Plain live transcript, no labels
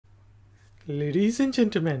Ladies and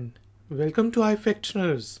gentlemen, welcome to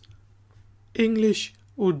ifactner's English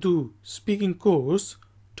Urdu speaking course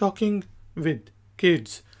Talking with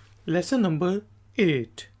Kids, lesson number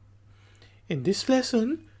 8. In this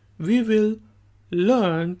lesson, we will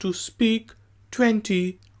learn to speak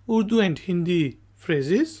 20 Urdu and Hindi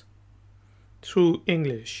phrases through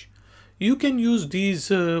English. You can use these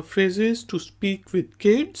phrases to speak with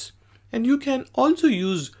kids, and you can also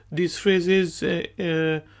use these phrases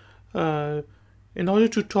in order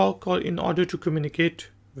to talk or in order to communicate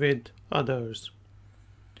with others.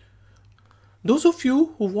 Those of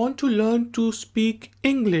you who want to learn to speak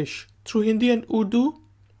English through Hindi and Urdu,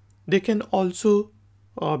 they can also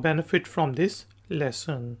benefit from this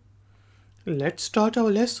lesson. Let's start our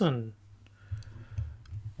lesson.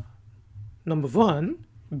 Number 1,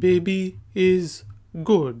 baby is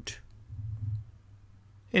good.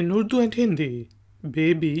 In Urdu and Hindi,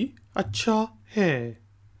 baby acha hai.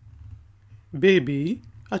 Baby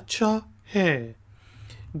acha hai.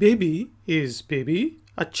 Baby is baby,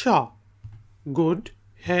 acha good,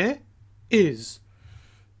 hai is.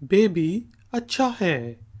 Baby acha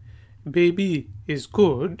hai. Baby is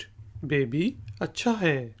good, baby acha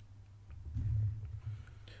hai.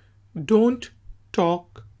 Don't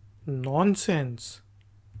talk nonsense.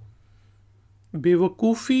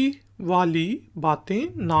 बेवकूफ़ी वाली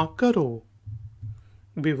बातें ना करो.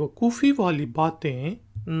 बेवकूफ़ी वाली बातें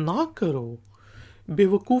ना करो.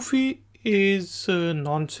 बेवकूफ़ी is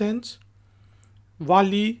nonsense.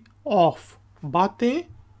 वाली of बातें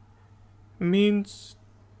means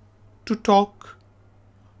to talk.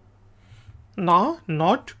 ना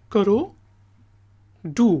not करो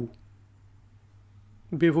do.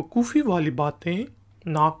 बेवकूफ़ी वाली बातें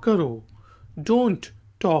ना करो. Don't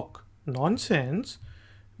talk nonsense.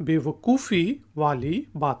 बेवकूफ़ी वाली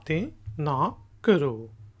बातें ना करो.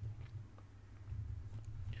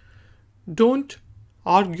 Don't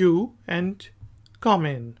argue and come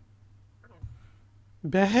in.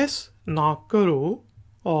 बहस ना करो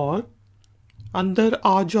और अंदर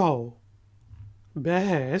आ जाओ.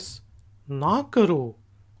 बहस ना करो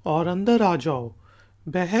और अंदर आ जाओ.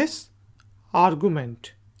 बहस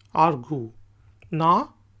argument, argue. ना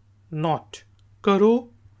not, करो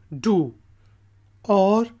do,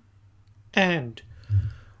 और and.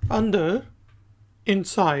 अंदर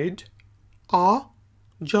inside, आ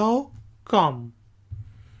जाओ come.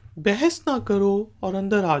 बहस ना करो और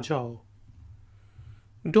अंदर आ जाओ.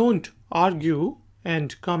 Don't argue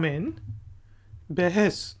and come in.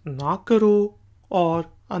 बहस ना करो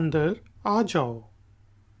और अंदर आ जाओ.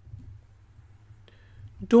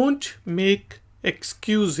 Don't make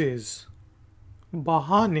excuses.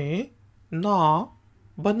 बहाने ना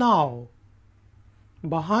बनाओ.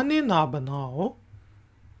 बहाने ना बनाओ.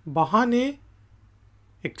 बहाने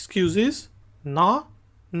excuses ना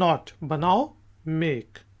not बनाओ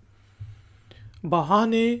make.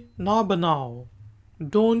 बहाने ना बनाओ.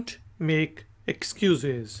 Don't make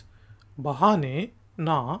excuses. बहाने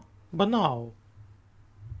ना बनाओ.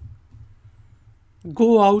 Go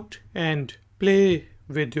out and play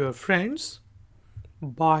with your friends.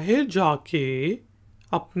 बाहर जाके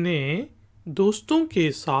अपने दोस्तों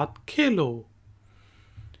के साथ खेलो.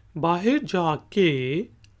 बाहर जाके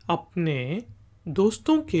अपने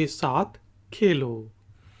दोस्तों के साथ खेलो.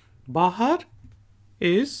 बाहर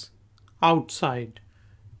is outside.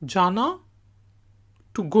 जाना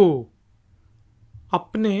to go.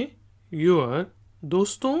 अपने your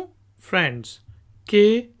दोस्तों friends के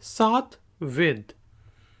साथ with.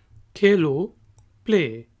 Khelo play.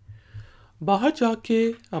 बाहर जाके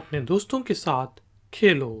अपने दोस्तों के साथ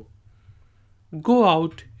खेलो. Go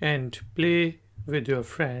out and play with your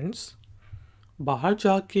friends. बाहर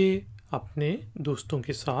जाके अपने दोस्तों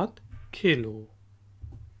के साथ खेलो.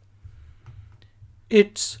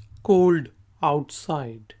 It's cold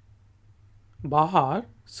outside. बाहर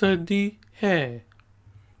सर्दी है.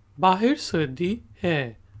 बाहर सर्दी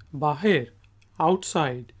है. बाहर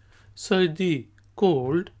outside. सर्दी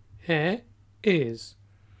cold है is.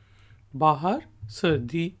 बाहर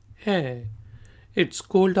सर्दी है. It's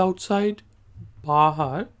cold outside.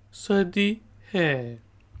 बाहर सर्दी है.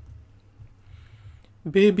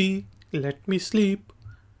 Baby, let me sleep.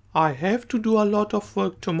 I have to do a lot of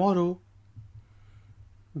work tomorrow.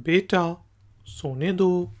 बेटा सोने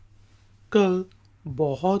दो. कल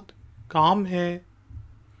बहुत काम है.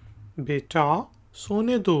 बेटा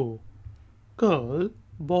सोने दो. कल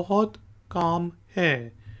बहुत काम है.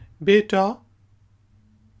 बेटा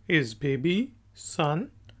is baby, son.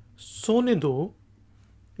 सोने दो.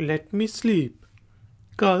 Let me sleep.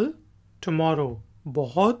 कल tomorrow.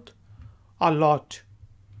 बहुत a lot.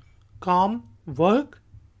 काम work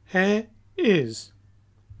है is.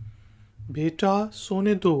 बेटा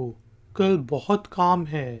सोने दो, कल बहुत काम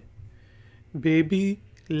है. Baby,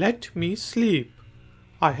 let me sleep.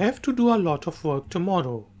 I have to do a lot of work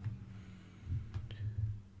tomorrow.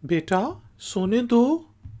 बेटा सोने दो,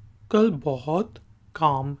 कल बहुत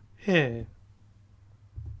काम है.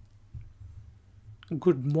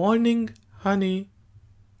 Good morning, honey.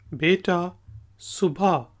 बेटा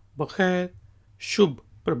सुबह बखैर, शुभ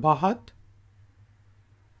प्रभात.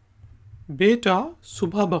 बेटा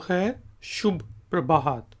सुबह बखैर, शुभ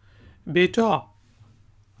प्रभात. बेटा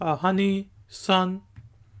honey, son.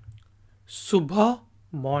 सुबह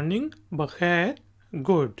morning बखैर,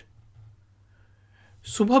 good.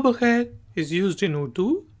 Subha Bakhair is used in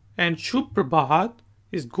Urdu and Shubh Prabhat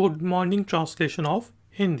is good morning translation of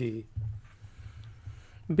Hindi.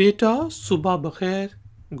 Beta Subha Bakhair,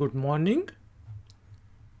 good morning.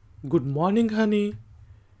 Good morning, honey.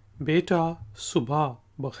 Beta Subha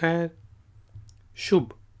Bakhair,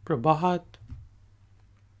 Shubh Prabhat.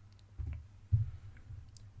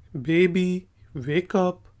 Baby, wake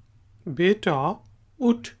up. Beta,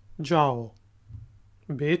 ut jao.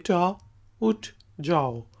 Beta, ut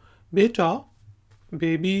जाओ. बेटा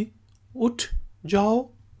baby उठ जाओ,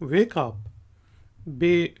 wake up.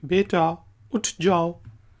 बेटा उठ जाओ.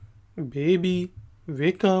 Baby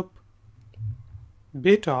wake up.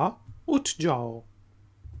 बेटा उठ जाओ.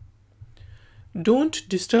 Don't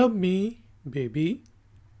disturb me, baby.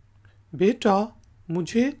 बेटा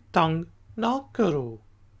मुझे तंग ना करो.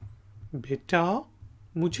 बेटा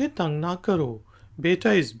मुझे तंग ना करो.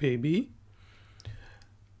 बेटा is baby.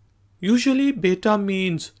 Usually beta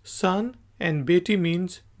means son and beti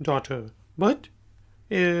means daughter. But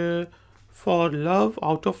for love,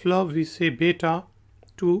 out of love, we say beta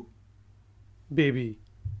to baby.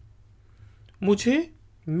 मुझे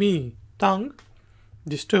me तंग,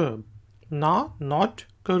 disturb. ना not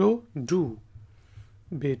करो, do.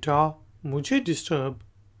 बेटा मुझे disturb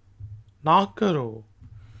ना करो.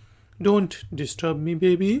 Don't disturb me,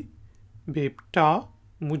 baby. बेटा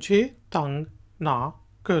मुझे तंग ना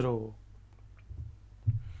करो.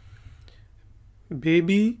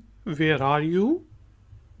 Baby, where are you?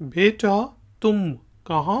 बेटा तुम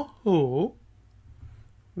कहाँ हो?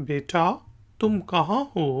 बेटा तुम कहाँ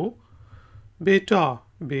हो? बेटा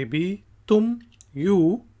baby तुम you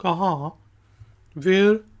कहाँ?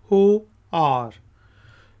 Where हो are.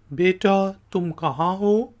 बेटा तुम कहाँ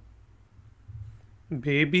हो?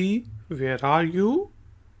 Baby, where are you?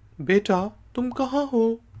 बेटा तुम कहाँ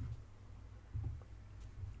हो?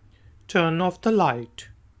 Turn off the light.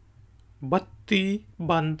 बत्ती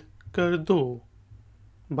बंद कर दो.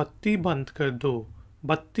 बत्ती बंद कर दो.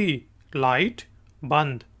 बत्ती light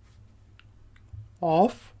बंद.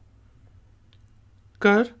 Off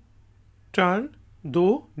कर turn दो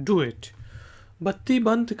do it. बत्ती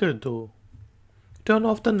बंद कर दो. Turn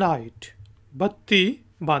off the light. बत्ती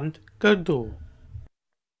बंद कर दो.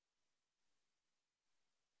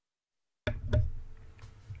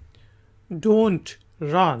 Don't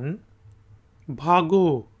run.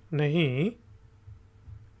 भागो नहीं.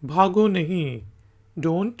 भागो नहीं.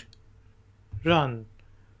 Don't run.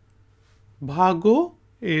 भागो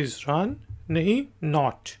is run, नहीं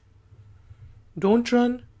not. Don't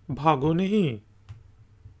run. भागो नहीं.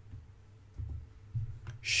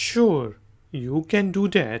 Sure, you can do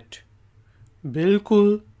that.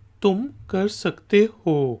 बिल्कुल तुम कर सकते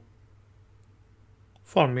हो.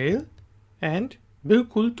 For male and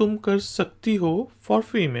बिल्कुल तुम कर सकती हो for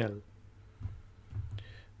female.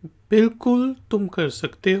 बिल्कुल तुम कर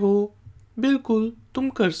सकते हो. बिल्कुल तुम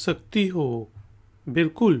कर सकती हो.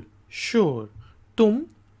 बिल्कुल sure. तुम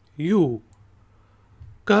you.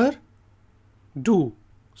 कर do.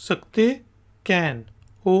 सकते can.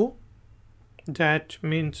 हो that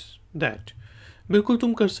means that. बिल्कुल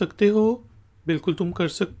तुम कर सकते हो. बिल्कुल तुम कर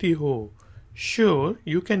सकती हो. Sure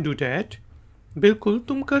you can do that. बिल्कुल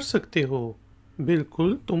तुम कर सकते हो.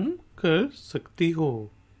 बिल्कुल तुम कर सकती हो.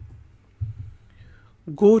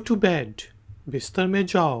 Go to bed. बिस्तर में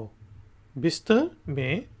जाओ. बिस्तर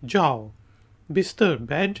में जाओ. बिस्तर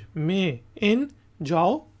बेड में in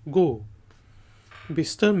जाओ go.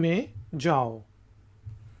 बिस्तर में जाओ.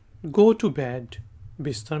 Go to bed.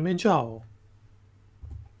 बिस्तर में जाओ.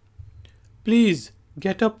 Please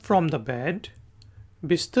get up from the bed.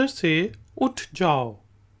 बिस्तर से उठ जाओ.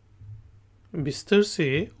 बिस्तर से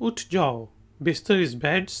उठ जाओ. बिस्तर is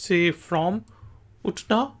bed से from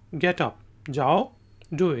उठना get up. जाओ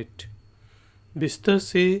do it. बिस्तर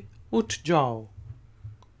से उठ जाओ.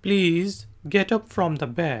 Please get up from the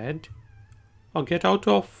bed or get out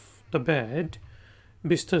of the bed.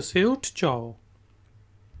 बिस्तर से उठ जाओ.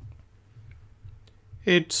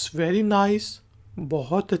 It's very nice.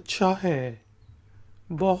 बहुत अच्छा है.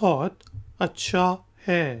 बहुत अच्छा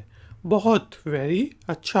है. बहुत very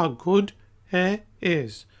अच्छा good है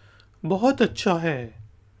is. बहुत अच्छा है.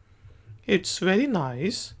 It's very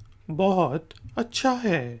nice. बहुत अच्छा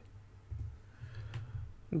है.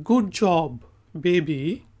 Good job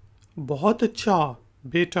baby. बहुत अच्छा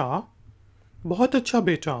बेटा. बहुत अच्छा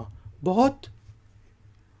बेटा. बहुत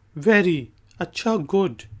very अच्छा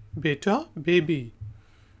good बेटा baby.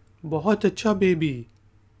 बहुत अच्छा बेबी.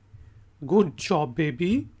 Good job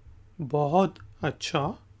baby. बहुत अच्छा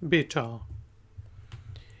बेटा.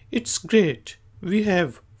 It's great. We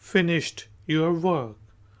have finished your work.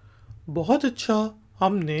 बहुत अच्छा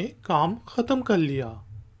हमने काम ख़त्म कर लिया.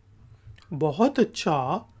 बहुत अच्छा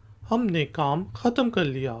हमने काम ख़त्म कर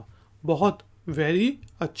लिया. बहुत very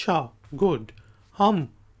अच्छा good. हम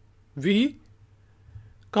we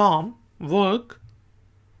काम work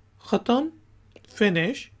ख़त्म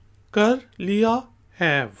finish कर लिया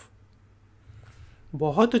have.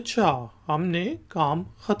 बहुत अच्छा हमने काम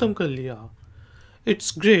ख़त्म कर लिया.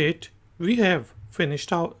 It's great. We have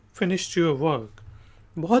finished your work.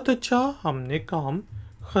 बहुत अच्छा हमने काम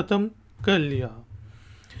ख़त्म कर लिया.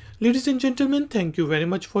 Ladies and gentlemen, thank you very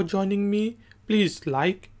much for joining me. Please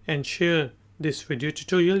like and share this video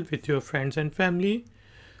tutorial with your friends and family.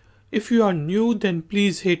 If you are new, then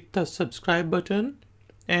please hit the subscribe button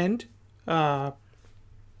and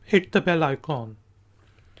hit the bell icon.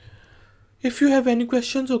 If you have any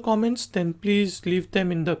questions or comments, then please leave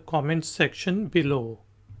them in the comments section below.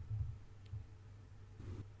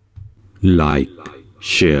 Like,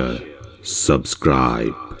 share,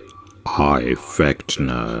 subscribe.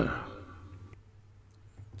 ifactner.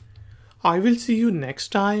 I will see you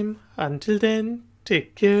next time. Until then,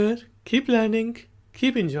 take care, keep learning,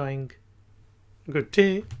 keep enjoying. Good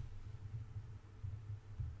day.